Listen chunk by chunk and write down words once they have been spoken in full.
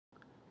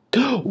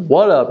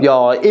What up,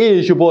 y'all? It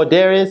is your boy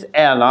Darius,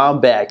 and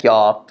I'm back,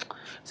 y'all.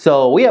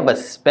 So we have a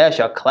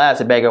special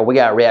classic banger we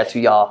got react to,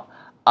 y'all.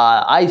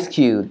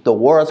 IceCube, The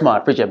World's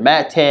Mine, featuring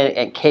Matt 10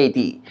 and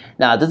KD.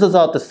 Now, this is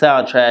off the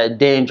soundtrack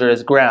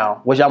Dangerous Ground,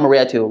 which I'm gonna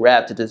react to right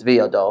after this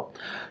video, though.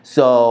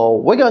 So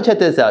we're gonna check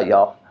this out,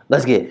 y'all.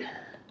 Let's get it.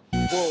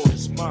 The world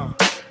is mine.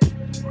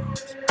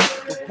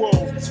 The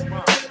world is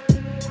mine.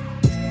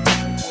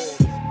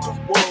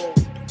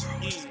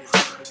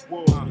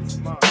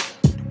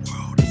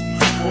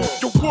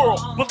 The world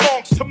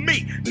belongs to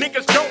me.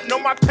 Niggas don't know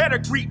my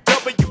pedigree.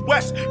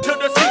 WS to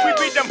the C, we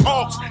beat them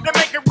hogs. They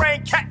make it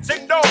rain cats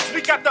and dogs.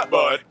 We got the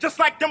bud, just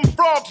like them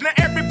frogs. Now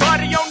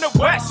everybody on the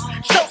west,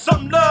 show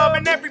some love,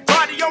 and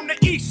everybody on the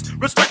east,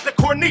 respect the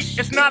corniche.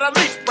 It's not a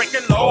leash,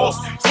 breaking laws.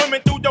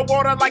 Swimming through the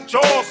water like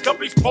jaws.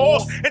 Guppies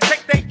pause and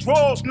take they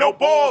draws. No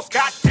balls,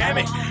 god damn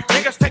it.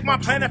 Niggas take my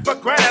planet for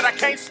granted. I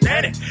can't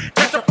stand it.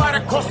 Catch a flight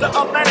across the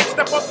Atlantic,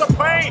 step off the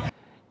plane.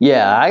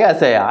 Yeah, I gotta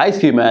say,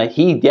 IceCube, man,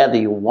 he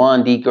definitely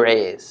one of the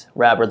greatest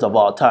rappers of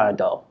all time,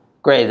 though.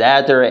 Great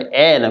actor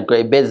and a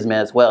great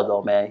businessman as well,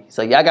 though, man.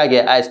 So y'all gotta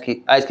get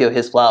IceCube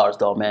his flowers,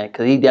 though, man,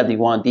 because he definitely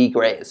one of the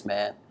greatest,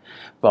 man.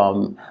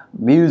 From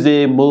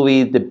music,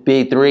 movies, the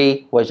big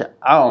three, which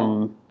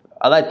I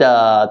like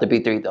the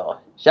big three, though.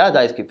 Shout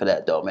out to IceCube for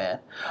that, though, man.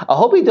 I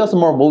hope he does some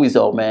more movies,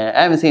 though, man.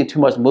 I haven't seen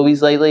too much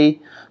movies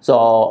lately,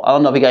 so I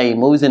don't know if he got any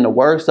movies in the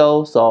works,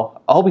 though.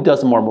 So I hope he does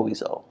some more movies,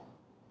 though.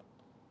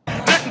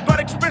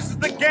 Expenses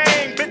the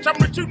game, bitch, I'm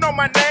rich, you know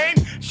my name.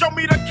 Show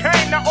me the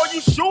cane, now are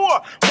you sure?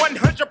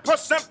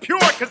 100% pure,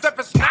 cause if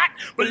it's not,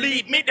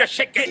 believe me, the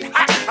shit get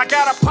hot. I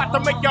got a pot to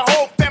make your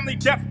whole family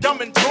deaf,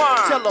 dumb, and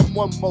blind. Tell them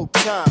one more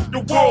time. The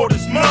world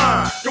is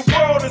mine. The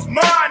world is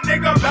mine,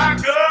 nigga, back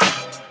up.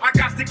 I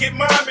got to get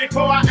mine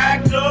before I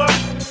act up.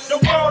 The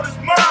world is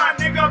mine,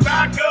 nigga,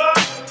 back up.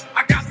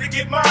 I got to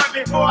get mine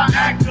before I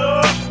act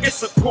up.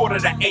 It's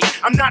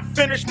 7:45. I'm not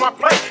finished my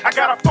play. I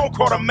got a phone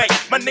call to make.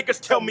 My niggas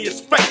tell me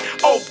it's fake.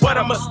 Oh, what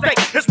a mistake.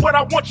 It's what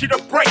I want you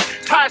to break.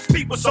 Tie his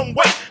feet with some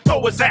weight.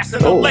 Throw his ass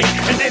in the lake.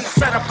 And then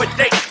set up a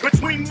date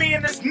between me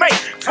and his mate.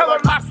 Tell her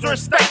lobster and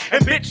steak.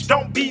 And bitch,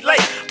 don't be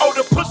late. Oh,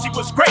 the pussy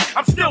was great.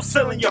 I'm still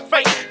sealing your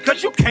fate.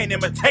 Cause you can't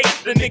imitate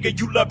the nigga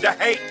you love to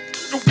hate.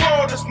 The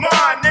world is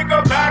mine,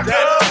 nigga, back up.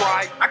 That's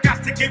right. I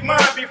got to get mine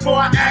before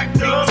I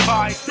act up.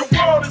 The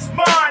world is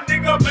mine,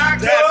 nigga, back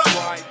up. That's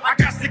right. I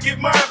got to get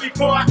mine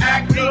before I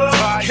act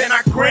up. Can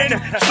I grin?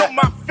 Show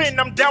my fin,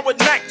 I'm down with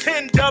Mac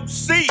 10 Dub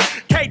C.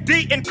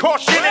 KD and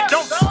caution, it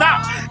don't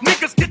stop.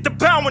 Niggas get the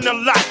bowing a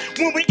lot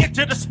when we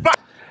enter the spot.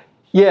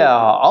 Yeah,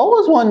 I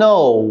always want to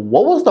know,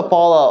 what was the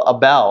fallout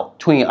about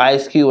between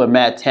IceCube and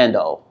Matt 10,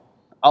 though?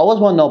 I always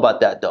want to know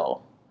about that,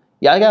 though.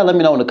 Yeah, you gotta let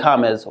me know in the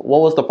comments,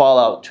 what was the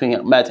fallout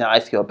between Matt 10 and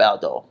IceCube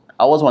about, though?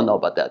 I always want to know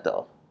about that,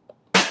 though.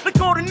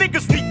 Look all the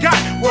niggas we got,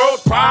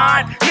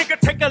 worldwide. Nigga,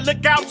 take a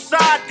look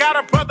outside. Got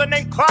a brother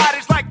named Clyde,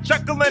 he's like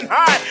Jekyll and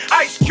Hyde.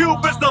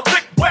 IceCube is the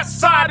lick, West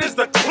Side is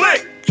the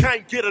click.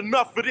 Can't get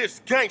enough of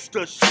this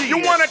gangster shit. You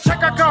wanna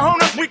check our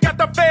cojones? We got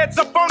the feds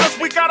up on us.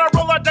 We gotta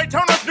roll our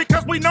Daytonas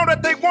because we know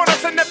that they want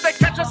us. And if they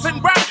catch us in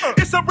rap,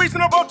 it's a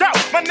reasonable doubt.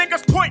 My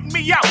niggas pointing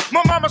me out.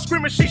 My mama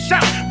screaming, she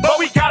shout. But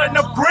we got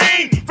enough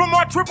green from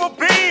our triple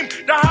beam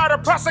to hide a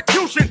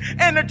prosecution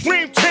and a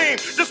dream team.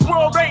 This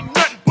world ain't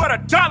nothing but a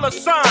dollar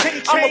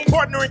sign. I'm a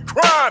partner in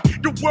crime.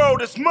 The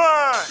world is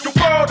mine. The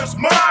world is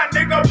mine,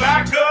 nigga,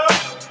 back up.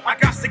 I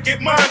got to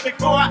get mine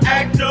before I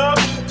act up.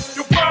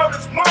 The world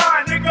is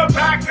mine, nigga,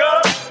 back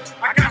up.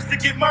 I got to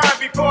get mine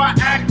before I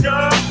act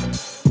up.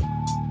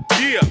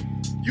 Yeah,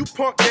 you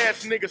punk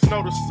ass niggas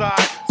know the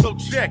side, so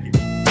check it.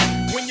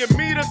 When you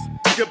meet us,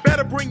 you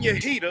better bring your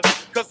heaters,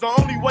 cause the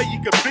only way you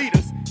can beat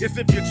us is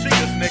if you cheat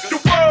us, nigga. The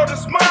world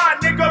is mine,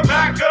 nigga,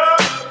 back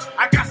up.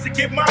 I got to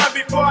get mine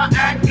before I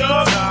act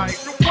up.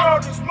 The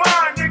world is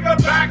mine, nigga,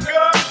 back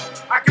up.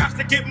 I got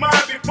to get mine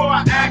before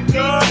I act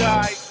up.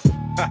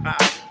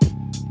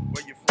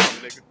 Where you from,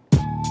 nigga?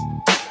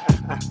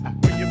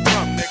 Where you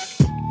from, nigga?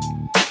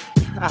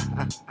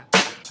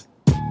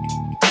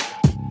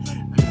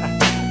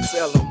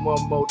 Tell them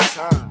one more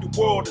time. The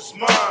world is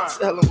mine.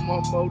 Tell them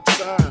one more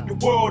time. The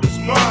world is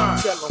mine.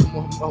 Tell them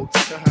one more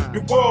time.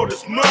 The world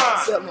is mine.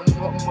 Tell them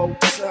one more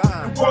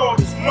time. The world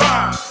is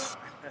mine.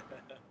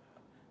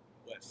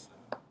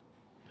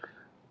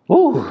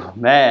 Ooh,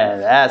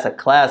 man, that's a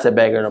classic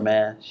banger, though,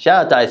 man.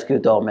 Shout out to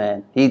IceCube, though,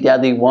 man. He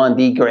definitely one of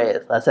the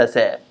greatest, as I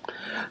said.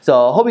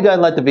 So, I hope you guys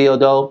liked the video,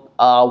 though.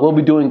 We'll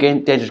be doing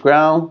Dangerous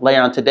Ground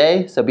later on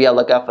today, so be on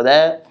the lookout for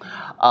that.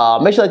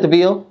 Make sure you like the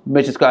video,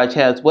 make sure you subscribe to the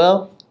channel as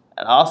well,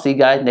 and I'll see you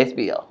guys next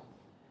video.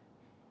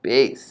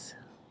 Peace.